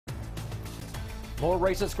More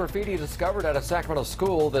racist graffiti discovered at a Sacramento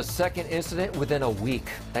school, the second incident within a week.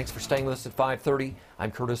 Thanks for staying with us at 5:30.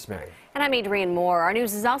 I'm Curtis May. And I'm Adrienne Moore. Our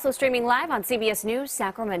news is also streaming live on CBS News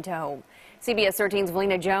Sacramento. CBS 13's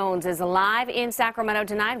Valina Jones is live in Sacramento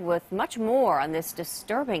tonight with much more on this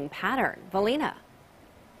disturbing pattern. Valina.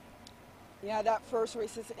 Yeah, that first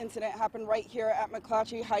racist incident happened right here at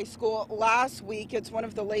McClatchy High School last week. It's one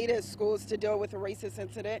of the latest schools to deal with a racist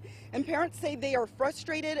incident, and parents say they are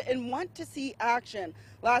frustrated and want to see action.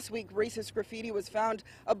 Last week, racist graffiti was found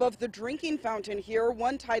above the drinking fountain here,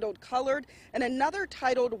 one titled Colored and another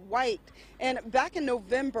titled White. And back in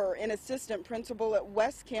November, an assistant principal at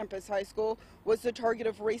West Campus High School was the target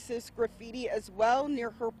of racist graffiti as well near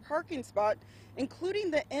her parking spot, including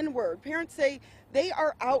the N-word. Parents say they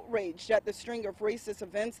are outraged at the string of racist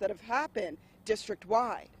events that have happened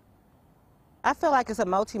district-wide. I feel like it's a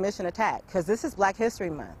multi-mission attack because this is Black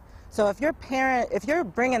History Month. So if you're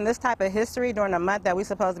bringing this type of history during a month that we're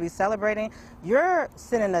supposed to be celebrating, you're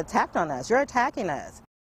sending an attack on us. You're attacking us.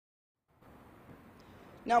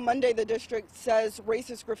 Now, Monday, the district says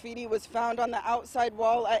racist graffiti was found on the outside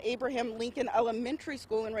wall at Abraham Lincoln Elementary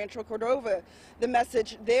School in Rancho Cordova. The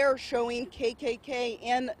message there showing KKK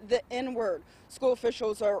and the N-word. School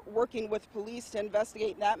officials are working with police to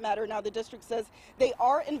investigate that matter. Now, the district says they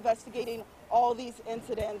are investigating all these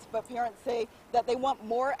incidents, but parents say that they want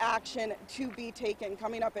more action to be taken.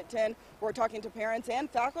 Coming up at 10, we're talking to parents and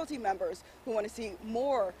faculty members who want to see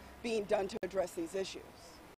more being done to address these issues.